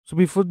So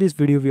before this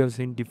video we have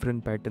seen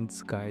different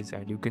patterns guys,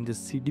 and you can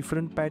just see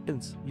different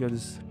patterns. We have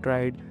just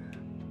tried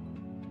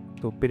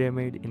so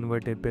pyramid,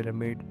 inverted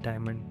pyramid,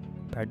 diamond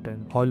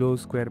pattern, hollow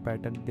square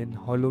pattern, then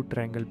hollow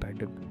triangle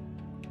pattern.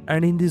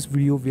 And in this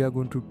video we are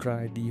going to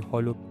try the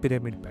hollow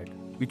pyramid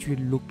pattern, which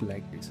will look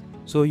like this.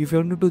 So if you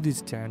are new to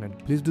this channel,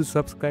 please do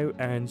subscribe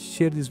and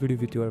share this video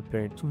with your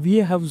friends. So we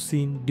have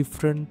seen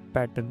different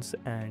patterns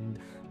and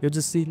we have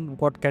just seen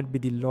what can be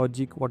the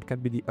logic, what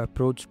can be the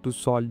approach to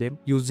solve them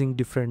using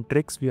different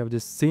tricks we have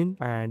just seen.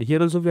 And here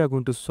also we are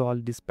going to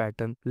solve this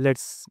pattern.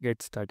 Let's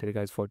get started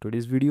guys for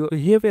today's video. So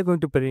here we are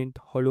going to print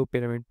hollow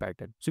pyramid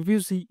pattern. So if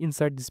you see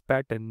inside this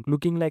pattern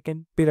looking like a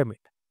pyramid,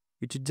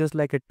 which is just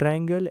like a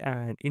triangle,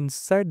 and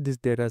inside this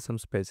there are some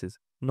spaces,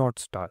 not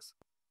stars.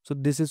 So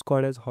this is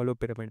called as hollow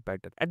pyramid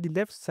pattern. At the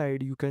left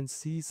side you can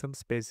see some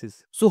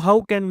spaces. So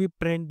how can we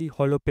print the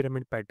hollow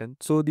pyramid pattern?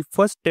 So the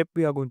first step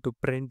we are going to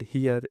print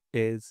here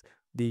is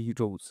the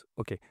rows.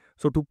 Okay,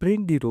 so to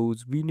print the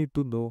rows we need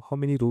to know how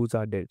many rows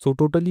are there. So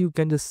totally you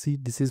can just see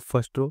this is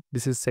first row,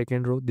 this is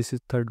second row, this is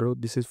third row,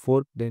 this is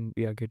fourth, then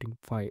we are getting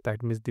 5.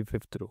 That means the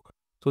fifth row.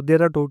 So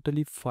there are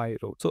totally 5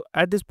 rows. So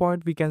at this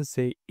point we can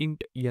say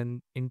int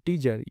n,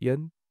 integer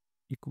n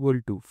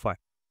equal to 5,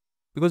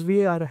 because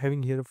we are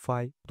having here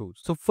 5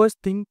 rows. So first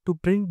thing, to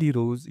print the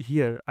rows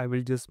here I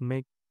will just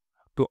make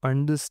to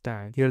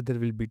understand. Here there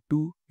will be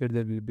 2, here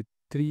there will be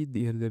 3,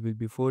 here there will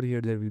be 4,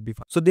 here there will be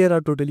 5. So there are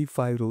totally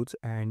 5 rows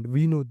and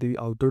we know the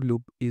outer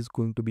loop is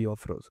going to be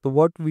of rows. So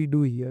what we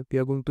do here, we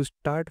are going to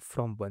start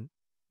from 1,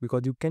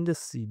 because you can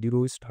just see the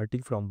row is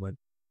starting from 1.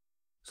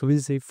 So we'll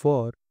say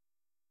for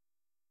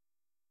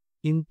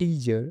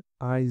integer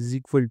I is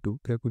equal to,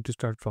 we are going to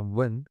start from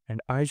 1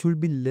 and I should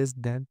be less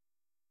than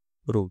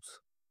rows,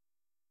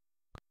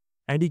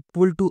 and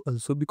equal to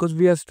also, because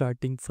we are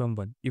starting from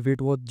 1. If it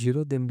was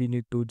 0 then we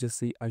need to just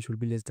say I should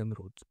be less than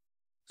rows.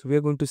 So we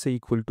are going to say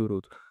equal to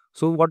rows.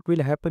 So what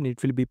will happen,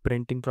 it will be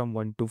printing from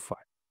 1 to 5,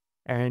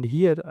 and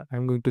here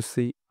I'm going to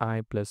say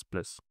I plus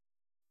plus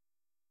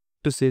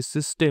to say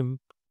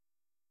system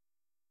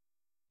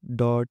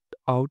dot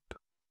out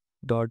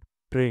dot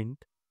print,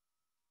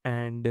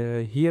 and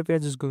here we are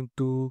just going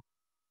to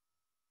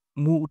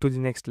move to the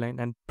next line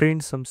and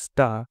print some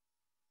star.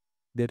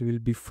 There will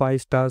be 5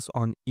 stars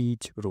on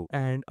each row,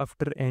 and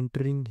after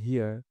entering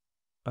here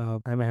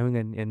I'm having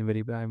an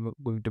variable, I'm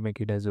going to make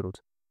it as rows.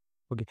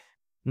 Okay,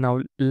 now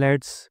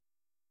let's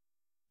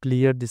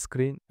clear the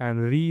screen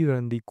and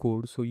rerun the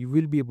code, so you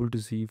will be able to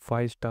see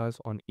 5 stars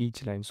on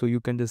each line. So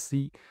you can just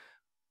see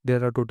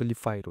there are totally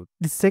 5 rows.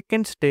 The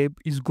second step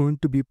is going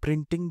to be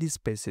printing the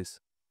spaces.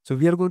 So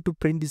we are going to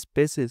print the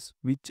spaces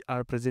which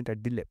are present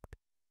at the left.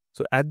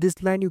 So at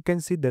this line you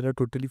can see there are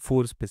totally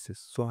 4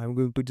 spaces. So I'm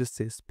going to just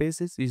say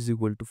spaces is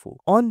equal to 4.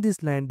 On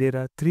this line there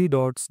are 3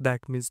 dots,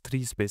 that means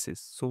 3 spaces.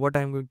 So what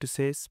I'm going to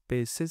say,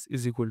 spaces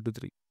is equal to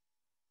 3.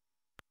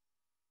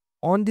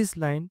 On this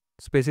line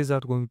spaces are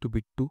going to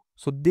be 2.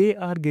 So they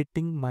are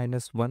getting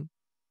 -1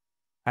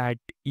 at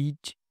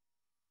each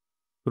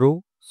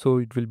row. So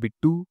it will be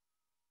 2.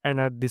 And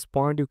at this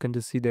point you can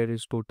just see there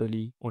is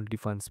totally only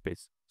 1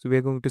 space. So we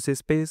are going to say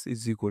space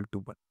is equal to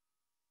 1.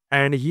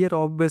 And here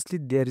obviously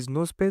there is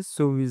no space,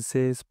 so we'll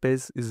say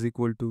space is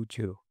equal to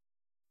 0.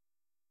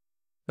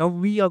 Now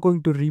we are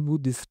going to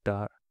remove this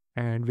star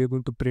and we are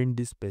going to print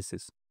these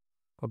spaces.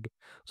 Okay,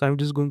 so I'm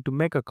just going to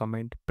make a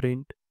comment,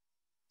 print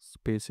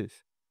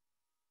spaces.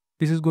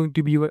 This is going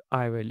to be your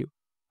I value.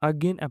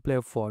 Again apply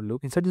a for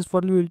loop. Inside this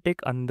for loop we will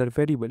take another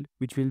variable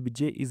which will be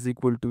j is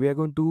equal to, we are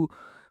going to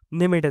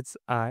name it as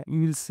I.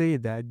 We will say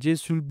that j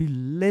should be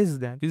less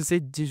than, we'll say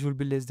j should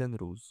be less than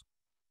rows,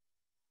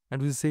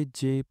 and we'll say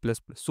j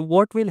plus plus. So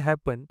what will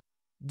happen,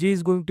 j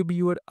is going to be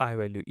your I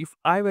value. If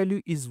I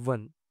value is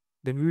 1,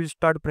 then we will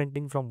start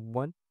printing from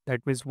 1.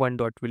 That means 1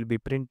 dot will be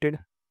printed,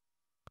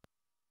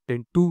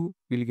 then 2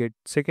 will get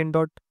second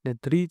dot, then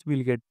 3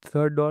 will get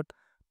third dot,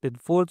 then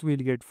 4th will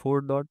get 4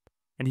 dot,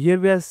 and here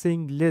we are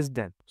saying less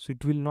than, so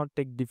it will not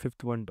take the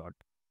 5th 1 dot.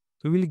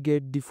 So we will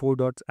get the 4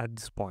 dots at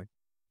this point.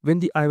 When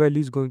the I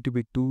value is going to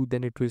be 2,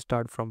 then it will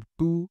start from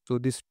 2. So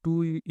this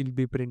 2 will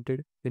be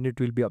printed, then it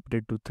will be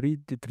updated to 3,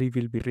 the 3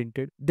 will be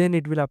printed, then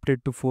it will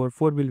update to 4,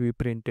 4 will be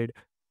printed,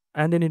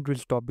 and then it will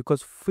stop,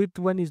 because 5th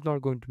one is not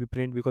going to be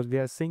printed, because we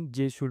are saying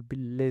j should be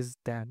less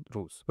than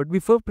rows. But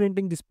before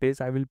printing this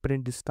space I will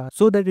print this star,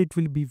 so that it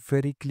will be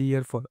very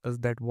clear for us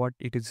that what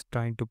it is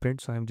trying to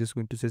print. So I'm just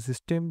going to say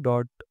system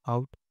dot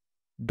out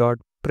dot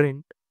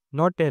print,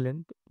 not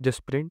ln,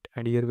 just print,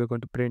 and here we're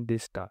going to print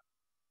this star.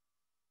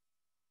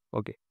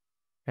 Okay,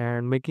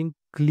 and making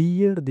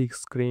clear the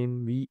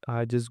screen, we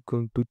are just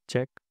going to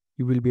check.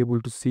 You will be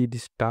able to see the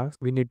stars.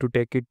 We need to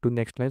take it to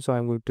next line, so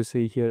I'm going to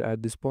say here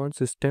at this point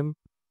system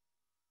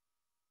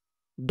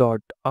dot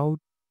out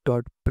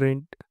dot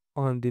print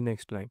on the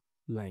next line.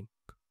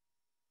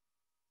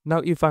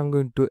 Now if I'm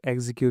going to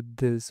execute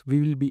this,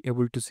 we will be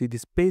able to see the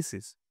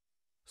spaces.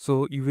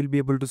 So you will be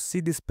able to see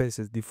the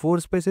spaces. The 4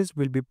 spaces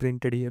will be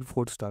printed here,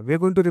 4 star. We are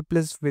going to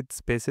replace with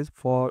spaces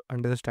for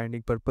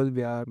understanding purpose.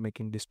 We are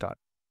making the star.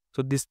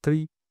 So this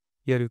 3,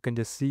 here you can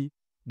just see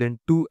then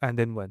 2 and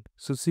then 1.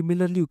 So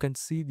similarly you can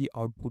see the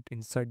output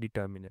inside the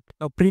terminal.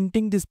 Now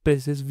printing the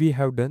spaces we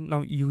have done.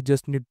 Now you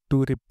just need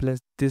to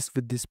replace this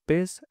with the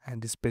space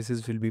and the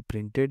spaces will be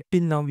printed.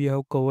 Till now we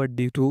have covered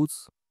the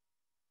rows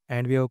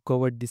and we have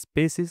covered the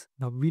spaces.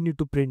 Now we need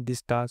to print the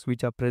stars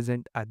which are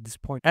present at this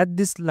point. At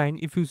this line,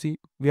 if you see,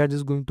 we are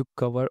just going to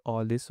cover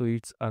all this. So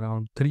it's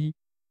around 3,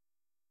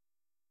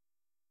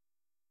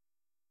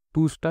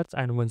 2 stars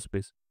and 1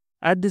 space.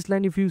 At this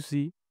line, if you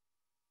see,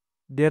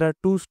 there are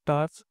 2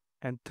 stars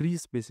and 3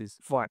 spaces.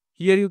 Fine.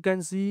 Here you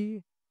can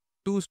see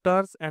 2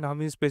 stars and how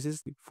many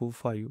spaces? 4,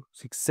 5,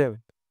 6,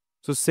 7.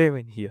 So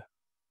 7 here.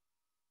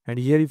 And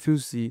here if you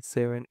see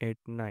 7, 8,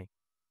 9.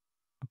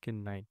 Okay,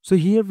 9. So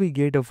here we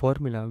get a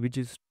formula which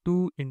is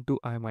 2 into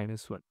I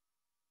minus 1.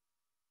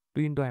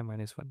 2 into I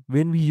minus 1.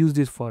 When we use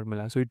this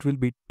formula, so it will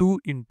be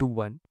 2 into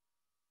 1.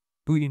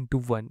 2 into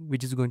 1,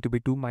 which is going to be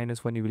 2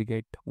 minus 1, you will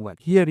get 1.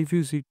 Here if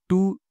you see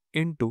 2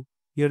 into,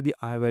 here the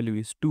I value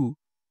is 2.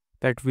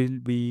 That will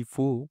be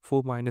 4.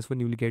 4 minus 1,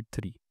 you will get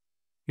 3.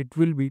 It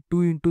will be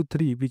 2 into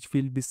 3, which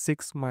will be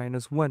 6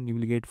 minus 1, you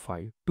will get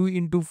 5. 2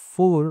 into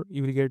 4,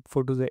 you will get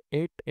 4 to the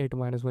 8. 8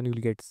 minus 1, you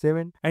will get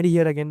 7. And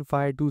here again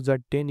 5 to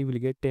the 10, you will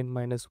get 10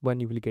 minus 1,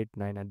 you will get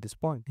 9 at this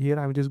point. Here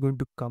I'm just going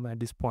to come at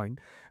this point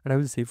and I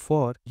will say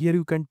for, here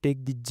you can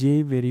take the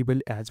j variable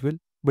as well,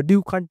 but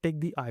you can't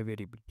take the I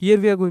variable. Here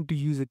we are going to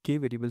use a k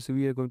variable, so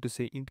we are going to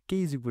say int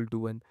k is equal to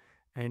 1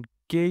 and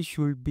k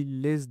should be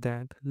less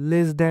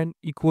than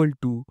equal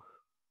to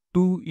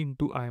 2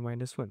 into I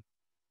minus 1.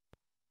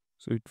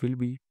 So it will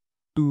be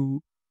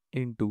 2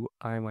 into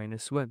I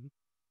minus 1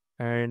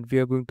 and we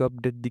are going to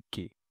update the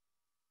k.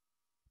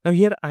 Now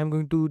here I am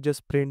going to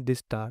just print this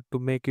star to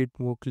make it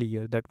more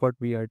clear that what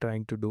we are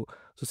trying to do.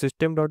 So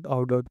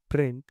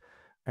system.out.print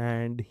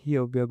and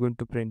here we are going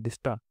to print this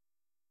star.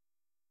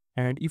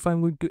 And if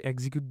I'm going to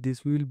execute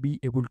this, we will be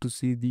able to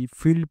see the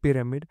filled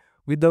pyramid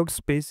without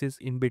spaces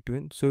in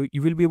between. So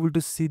you will be able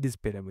to see this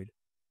pyramid.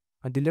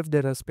 On the left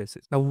there are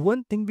spaces. Now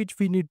one thing which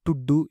we need to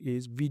do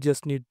is we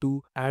just need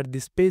to add the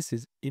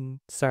spaces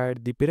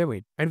inside the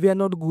pyramid, and we are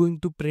not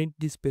going to print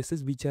the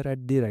spaces which are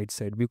at the right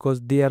side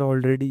because they are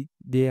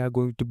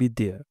going to be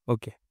there.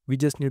 Okay, we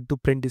just need to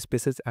print the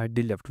spaces at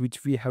the left,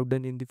 which we have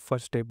done in the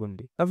first step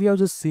only. Now we have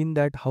just seen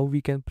that how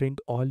we can print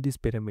all this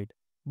pyramid,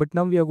 but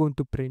now we are going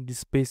to print the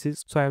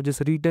spaces. So I have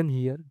just written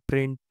here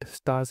print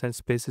stars and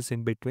spaces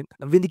in between.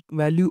 Now when the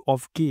value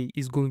of k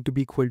is going to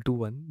be equal to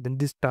 1, then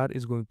this star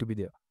is going to be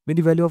there. When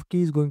the value of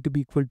k is going to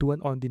be equal to 1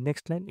 on the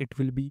next line, it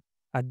will be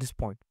at this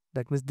point.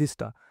 That means this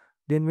star.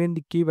 Then when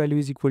the k value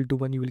is equal to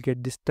 1, you will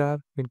get this star.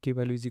 When k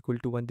value is equal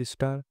to 1, this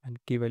star. And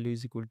k value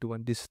is equal to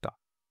 1, this star.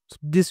 So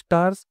these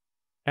stars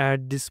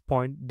at this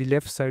point, the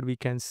left side we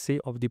can say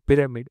of the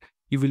pyramid,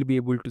 you will be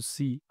able to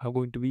see are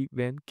going to be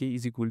when k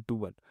is equal to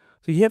 1.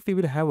 So here we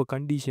will have a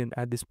condition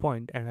at this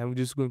point, and I'm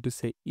just going to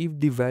say if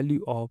the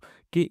value of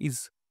k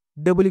is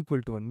double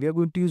equal to 1, we are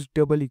going to use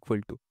double equal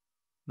to.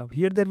 Now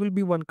here there will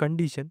be one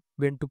condition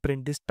when to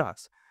print this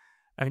stars,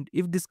 and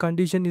if this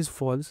condition is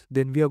false,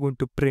 then we are going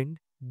to print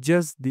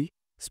just the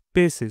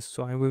spaces.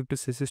 So I'm going to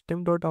say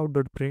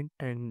system.out.print,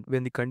 and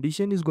when the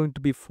condition is going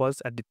to be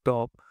false at the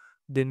top,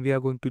 then we are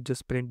going to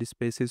just print the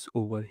spaces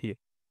over here.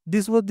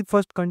 This was the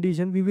first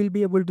condition. We will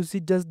be able to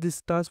see just the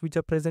stars which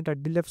are present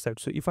at the left side.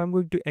 So if I'm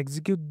going to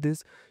execute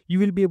this, you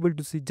will be able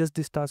to see just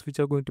the stars which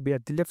are going to be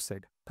at the left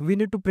side. We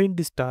need to print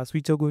the stars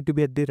which are going to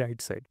be at the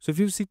right side. So if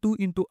you see 2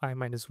 into I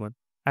minus 1,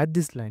 at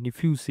this line,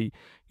 if you see,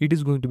 it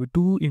is going to be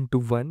 2 into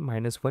 1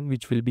 minus 1,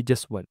 which will be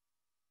just 1.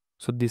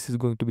 So this is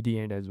going to be the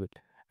end as well,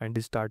 and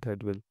the start as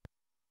well.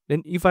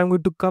 Then if I'm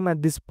going to come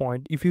at this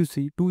point, if you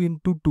see 2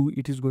 into 2,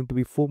 it is going to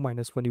be 4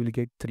 minus 1, you will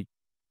get 3.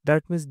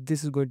 That means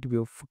this is going to be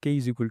of k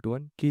is equal to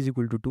 1, k is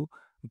equal to 2,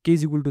 k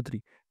is equal to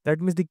 3.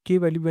 That means the k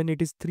value when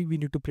it is 3, we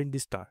need to print the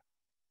star.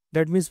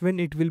 That means when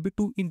it will be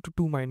 2 into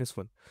 2 minus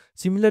 1.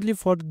 Similarly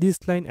for this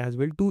line as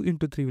well, 2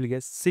 into 3 will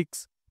get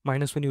 6,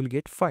 minus 1 you will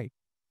get 5.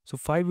 So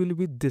 5 will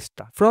be this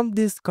star. From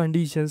these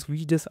conditions,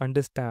 we just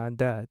understand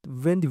that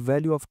when the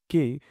value of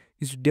k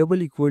is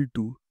double equal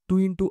to 2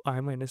 into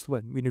I minus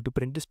 1, we need to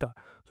print the star.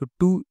 So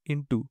 2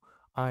 into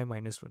I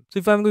minus 1. So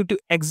if I'm going to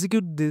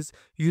execute this,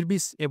 you'll be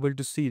able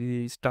to see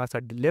the stars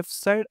at the left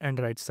side and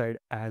right side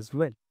as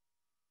well.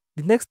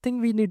 The next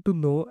thing we need to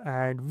know,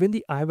 and when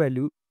the I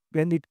value,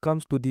 when it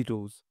comes to the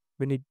rows,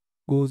 when it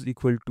goes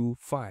equal to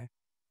 5,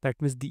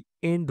 that means the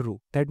end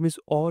row. That means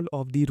all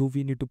of the row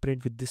we need to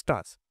print with the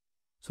stars.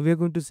 So we are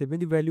going to say when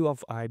the value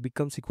of I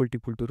becomes equal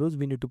to rows,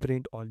 we need to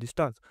print all the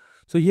stars.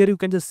 So here you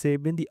can just say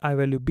when the I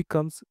value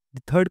becomes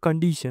the third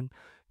condition,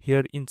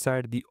 here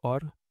inside the OR,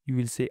 you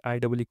will say I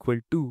double equal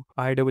to,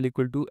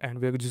 and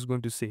we are just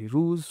going to say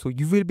rows. So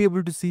you will be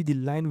able to see the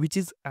line which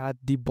is at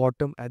the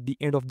bottom at the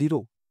end of the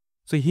row.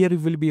 So here you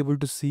will be able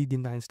to see the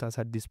 9 stars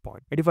at this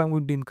point. And if I'm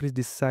going to increase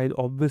this size,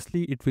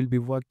 obviously it will be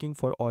working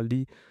for all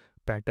the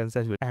patterns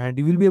as well. And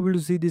you will be able to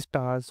see the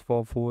stars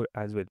for 4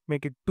 as well.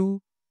 Make it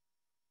 2.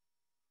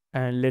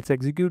 And let's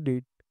execute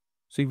it.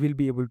 So you will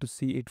be able to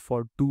see it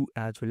for 2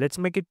 as well. Let's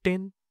make it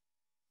 10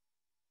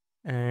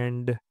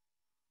 and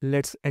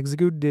let's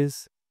execute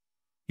this.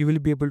 you will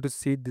be able to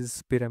see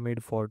this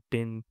pyramid for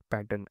 10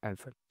 pattern as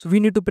well. So we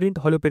need to print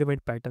hollow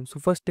pyramid pattern. So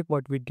first step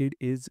what we did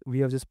is we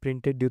have just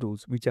printed the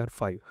rows, which are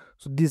 5.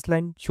 So this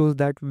line shows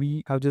that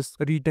we have just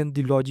written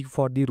the logic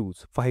for the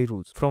rows, 5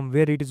 rows, from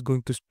where it is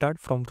going to start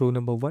from row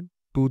number 1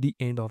 to the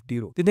end of the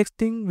row. The next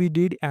thing we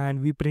did,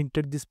 and we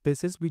printed the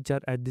spaces which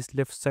are at this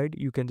left side.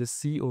 You can just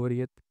see over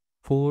here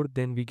 4,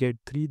 then we get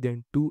 3,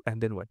 then 2,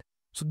 and then 1.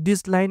 So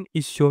this line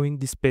is showing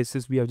the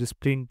spaces we have just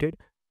printed.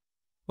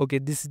 Okay,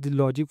 this is the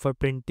logic for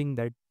printing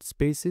that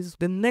spaces.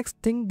 The next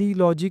thing, the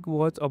logic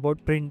was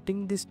about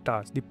printing the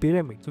stars, the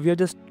pyramid. So we have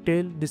just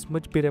tell this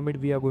much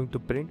pyramid we are going to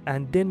print,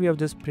 and then we have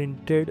just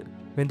printed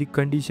when the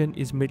condition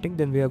is meeting,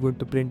 then we are going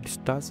to print the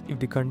stars. If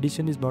the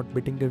condition is not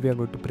meeting, then we are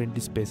going to print the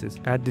spaces.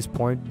 At this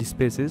point, the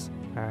spaces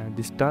and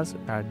the stars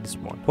at this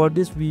point. For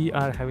this, we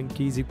are having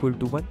key is equal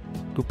to 1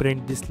 to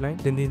print this line.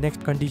 Then the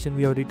next condition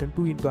we have written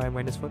 2 into I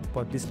minus 1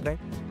 for this line,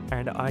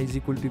 and I is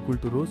equal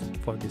to rows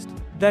for this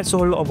line. That's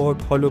all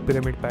about hollow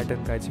pyramid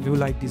pattern, guys. If you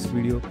like this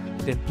video,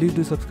 then please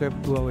do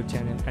subscribe to our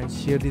channel and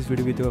share this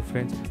video with your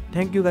friends.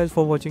 Thank you guys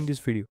for watching this video.